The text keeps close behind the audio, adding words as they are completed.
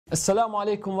Assalamu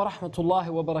alaikum wa rahmatullahi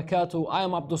wa barakatuh. I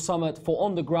am Abdul Samad for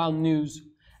On the Ground News,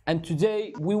 and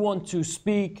today we want to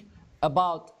speak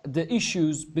about the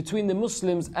issues between the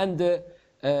Muslims and the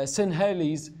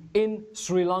Sinhalese in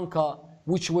Sri Lanka,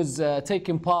 which was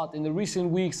taking part in the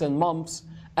recent weeks and months.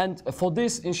 And for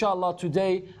this, inshallah,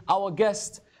 today our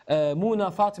guest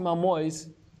Fathima Moiz,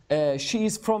 she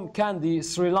is from Kandy,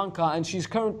 Sri Lanka, and she's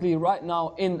currently right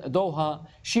now in Doha.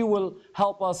 She will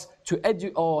help us to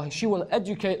she will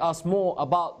educate us more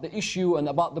about the issue and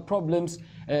about the problems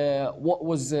what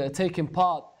was taking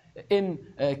part in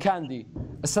Kandy.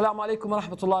 Assalamu alaikum wa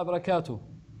rahmatullahi wa barakatuh.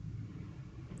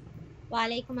 Wa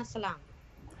alaikum assalam.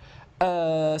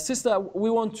 Sister, we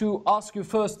want to ask you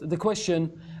first the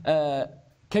question,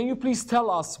 can you please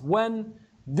tell us when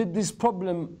did this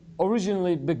problem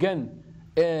originally begin?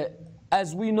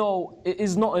 As we know, it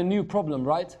is not a new problem,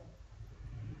 right?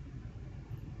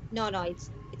 No,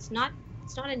 it's not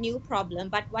a new problem,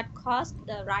 but what caused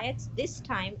the riots this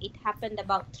time, it happened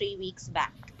about 3 weeks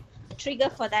back. The trigger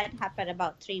for that happened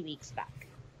about 3 weeks back.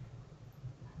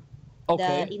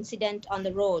 Okay. The incident on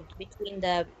the road between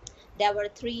there were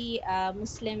three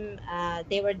Muslim,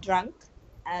 they were drunk.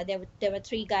 There were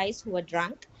three guys who were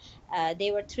drunk.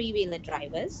 They were three-wheeler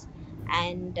drivers,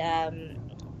 and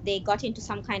they got into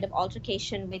some kind of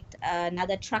altercation with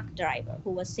another truck driver who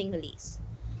was Sinhalese.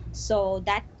 So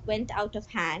that went out of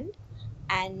hand,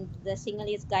 and the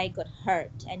Sinhalese guy got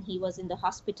hurt, and he was in the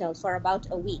hospital for about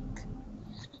a week.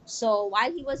 So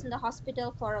while he was in the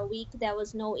hospital for a week, there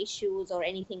was no issues or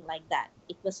anything like that.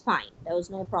 It was fine. There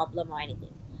was no problem or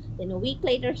anything. Then a week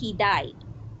later, he died.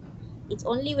 It's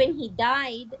only when he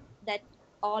died that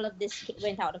all of this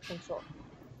went out of control.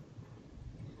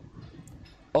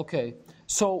 Okay.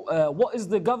 So what is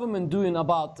the government doing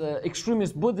about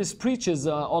extremist Buddhist preachers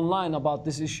online about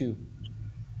this issue?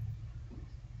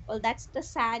 Well, that's the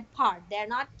sad part. They're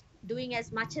not doing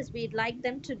as much as we'd like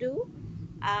them to do.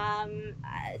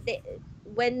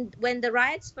 When the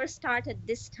riots first started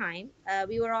this time,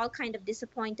 we were all kind of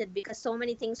disappointed because so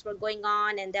many things were going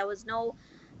on and there was no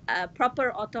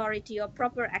proper authority or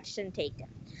proper action taken.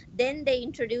 Then they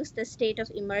introduced the state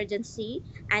of emergency,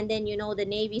 and then the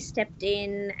Navy stepped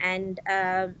in and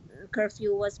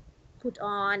curfew was put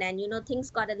on, and things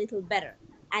got a little better.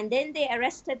 And then they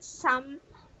arrested some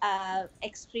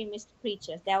extremist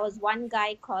preachers. There was one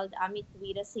guy called Amit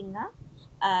Veerasinghe.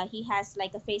 He has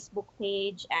like a Facebook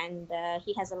page, and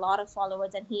he has a lot of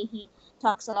followers, and he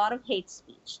talks a lot of hate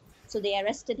speech. So they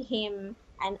arrested him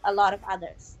and a lot of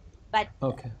others. But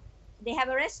okay, they have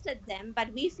arrested them,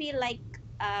 but we feel like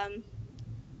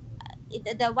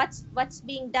what's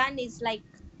being done is like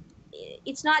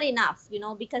it's not enough,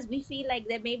 because we feel like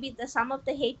there maybe some of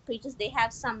the hate preachers, they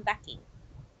have some backing,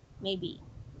 maybe.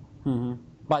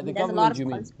 By the There's government, a lot of you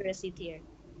mean? conspiracy theory.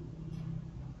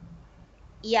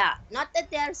 Yeah, not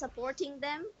that they are supporting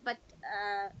them, but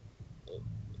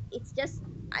it's just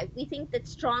we think that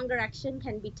stronger action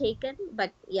can be taken.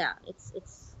 But yeah,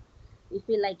 we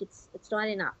feel like it's not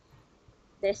enough.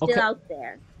 They're still out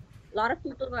there. A lot of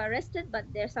people were arrested, but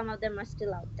some of them are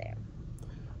still out there.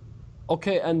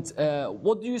 Okay, and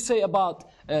what do you say about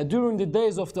during the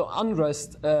days of the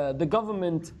unrest, the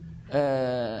government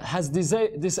has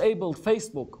disabled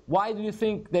Facebook? Why do you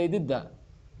think they did that?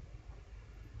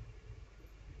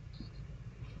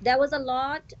 There was a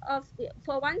lot of,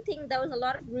 for one thing, there was a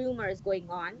lot of rumors going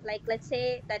on. Like, let's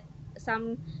say that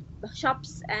some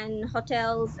shops and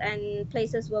hotels and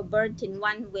places were burnt in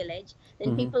one village,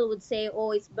 then people would say,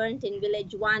 oh, it's burnt in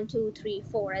village 1, 2, 3,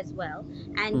 4 as well,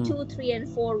 and 2, 3, and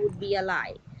 4 would be a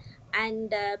lie.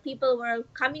 And people were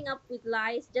coming up with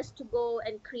lies just to go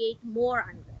and create more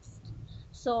unrest.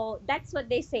 So that's what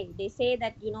they say. They say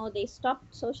that they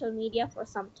stopped social media for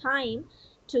some time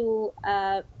to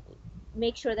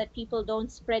make sure that people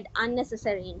don't spread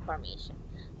unnecessary information.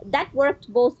 That worked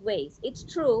both ways. It's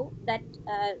true that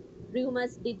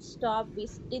rumors did stop. We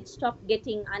did stop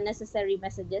getting unnecessary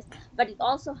messages, but it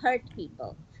also hurt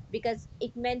people because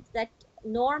it meant that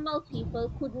normal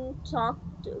people couldn't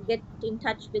get in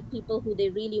touch with people who they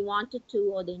really wanted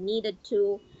to or they needed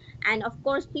to. And of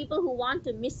course, people who want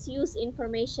to misuse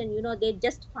information, they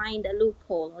just find a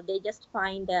loophole or they just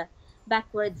find a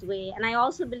backwards way. And I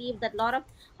also believe that a lot of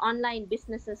online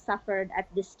businesses suffered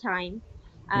at this time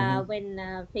when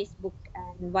Facebook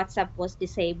and WhatsApp was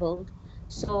disabled.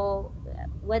 So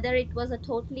whether it was a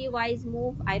totally wise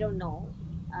move, I don't know.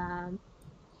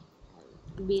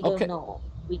 We don't know.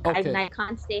 I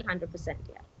can't say 100%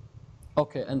 yet.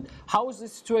 Okay, and how is the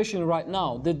situation right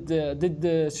now? Did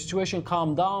the situation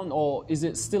calm down, or is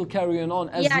it still carrying on?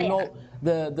 As you know,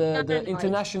 the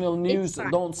international news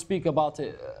don't speak about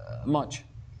it much.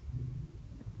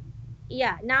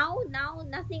 yeah, now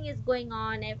nothing is going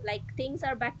on. Like things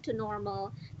are back to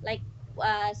normal. Like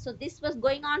so this was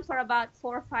going on for about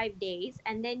 4 or 5 days,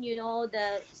 and then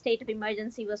the state of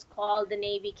emergency was called, the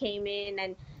navy came in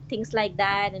and things like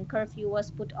that, and curfew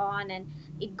was put on, and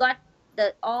it got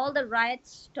the all the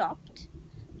riots stopped.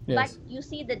 But Yes. you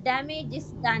see the damage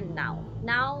is done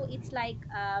now. It's like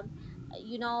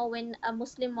when a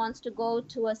Muslim wants to go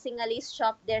to a Sinhalese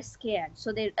shop, they're scared,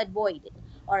 so they avoid it.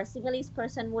 Or a Sinhalese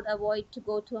person would avoid to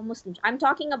go to a Muslim I'm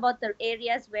talking about the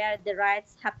areas where the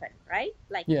riots happen, right?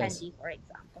 Like Yes. Kandy, for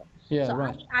example. Yeah, So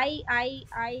right.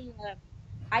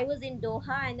 I was in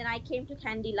Doha, and then I came to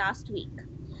Kandy last week.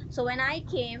 So when I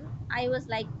came, I was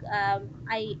like,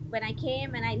 I when I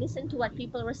came and I listened to what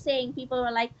people were saying, people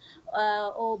were like,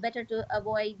 oh, better to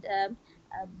avoid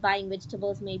buying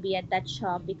vegetables maybe at that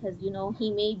shop, because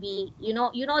he may be,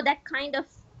 that kind of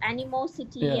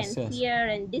animosity Yes, and yes. fear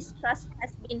and distrust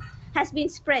has been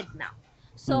spread now.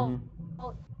 So Mm-hmm.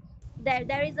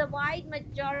 there is a wide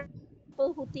majority of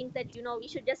people who think that we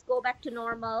should just go back to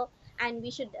normal, and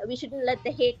we shouldn't let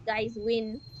the hate guys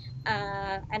win,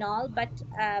 and all. But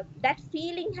that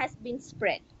feeling has been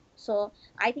spread. So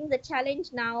I think the challenge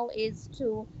now is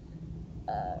to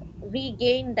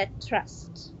regain that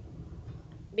trust,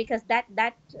 because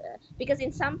because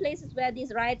in some places where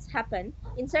these riots happen,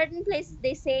 in certain places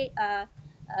they say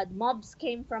mobs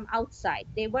came from outside.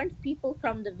 They weren't people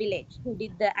from the village who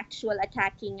did the actual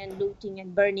attacking and looting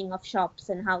and burning of shops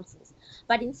and houses.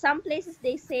 But in some places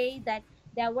they say that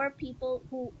there were people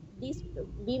who these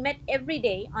we met every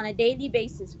day on a daily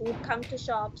basis, who would come to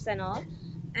shops and all,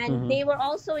 and Mm-hmm. they were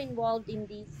also involved in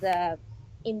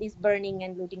this burning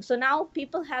and looting. So now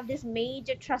people have this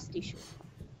major trust issue.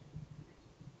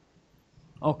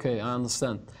 Okay, I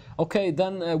understand. Okay,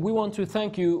 then we want to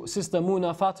thank you, Sister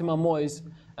Muna Fatima Moiz,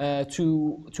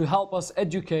 to help us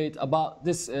educate about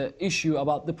this issue,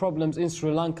 about the problems in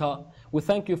Sri Lanka. We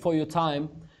thank you for your time.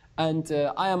 And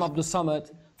I am Abdul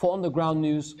Samad for On the Ground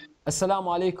News. Assalamu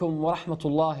alaikum wa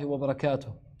rahmatullahi wa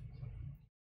barakatuh.